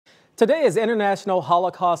Today is International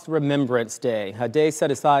Holocaust Remembrance Day, a day set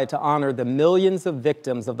aside to honor the millions of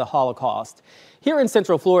victims of the Holocaust. Here in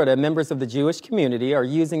Central Florida, members of the Jewish community are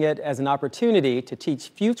using it as an opportunity to teach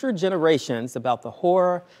future generations about the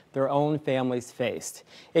horror their own families faced.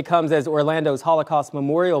 It comes as Orlando's Holocaust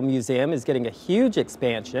Memorial Museum is getting a huge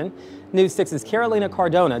expansion. News 6's Carolina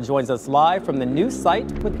Cardona joins us live from the new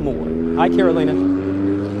site with more. Hi, Carolina.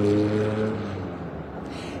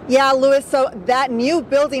 Yeah, Louis, so that new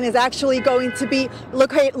building is actually going to be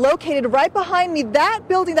located right behind me. That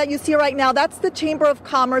building that you see right now, that's the Chamber of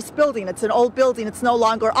Commerce building. It's an old building. It's no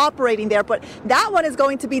longer operating there, but that one is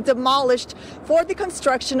going to be demolished for the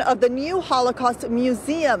construction of the new Holocaust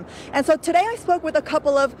Museum. And so today I spoke with a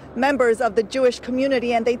couple of members of the Jewish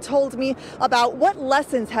community, and they told me about what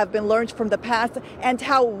lessons have been learned from the past and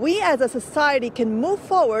how we as a society can move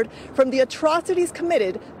forward from the atrocities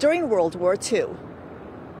committed during World War II.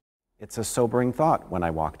 It's a sobering thought when I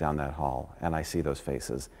walk down that hall and I see those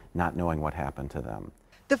faces, not knowing what happened to them.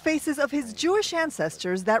 The faces of his Jewish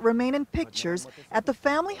ancestors that remain in pictures at the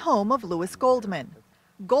family home of Louis Goldman.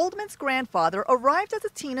 Goldman's grandfather arrived as a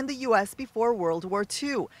teen in the U.S. before World War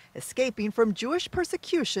II, escaping from Jewish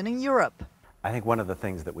persecution in Europe. I think one of the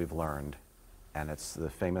things that we've learned, and it's the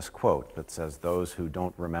famous quote that says, "Those who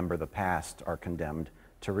don't remember the past are condemned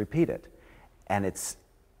to repeat it." And it's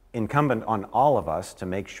incumbent on all of us to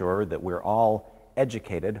make sure that we're all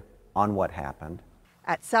educated on what happened.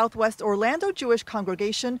 At Southwest Orlando Jewish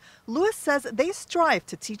Congregation, Louis says they strive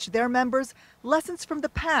to teach their members lessons from the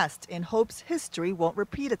past in hopes history won't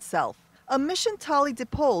repeat itself. A mission Tali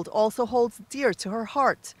DePold also holds dear to her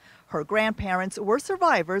heart. Her grandparents were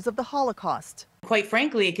survivors of the Holocaust. Quite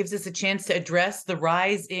frankly, it gives us a chance to address the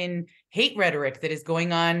rise in hate rhetoric that is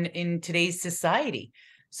going on in today's society.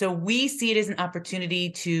 So we see it as an opportunity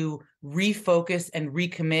to refocus and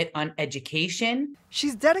recommit on education.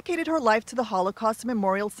 She's dedicated her life to the Holocaust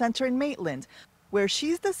Memorial Center in Maitland, where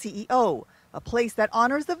she's the CEO, a place that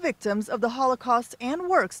honors the victims of the Holocaust and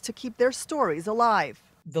works to keep their stories alive.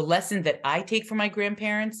 The lesson that I take from my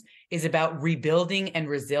grandparents is about rebuilding and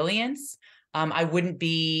resilience. I wouldn't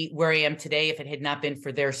be where I am today if it had not been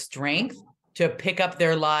for their strength to pick up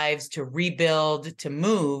their lives, to rebuild, to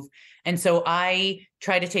move. And so I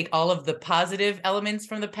try to take all of the positive elements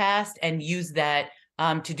from the past and use that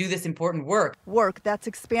to do this important work. Work that's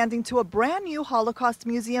expanding to a brand new Holocaust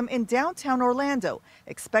museum in downtown Orlando,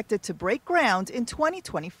 expected to break ground in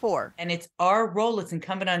 2024. And it's our role, it's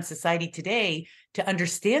incumbent on society today to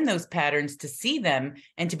understand those patterns, to see them,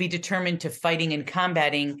 and to be determined to fighting and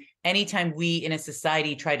combating anytime we in a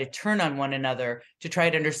society try to turn on one another to try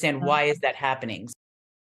to understand why is that happening.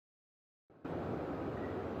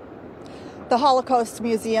 The Holocaust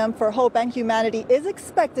Museum for Hope and Humanity is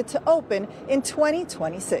expected to open in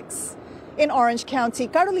 2026. In Orange County,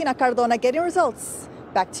 Carolina Cardona getting results.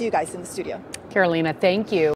 Back to you guys in the studio. Carolina, thank you.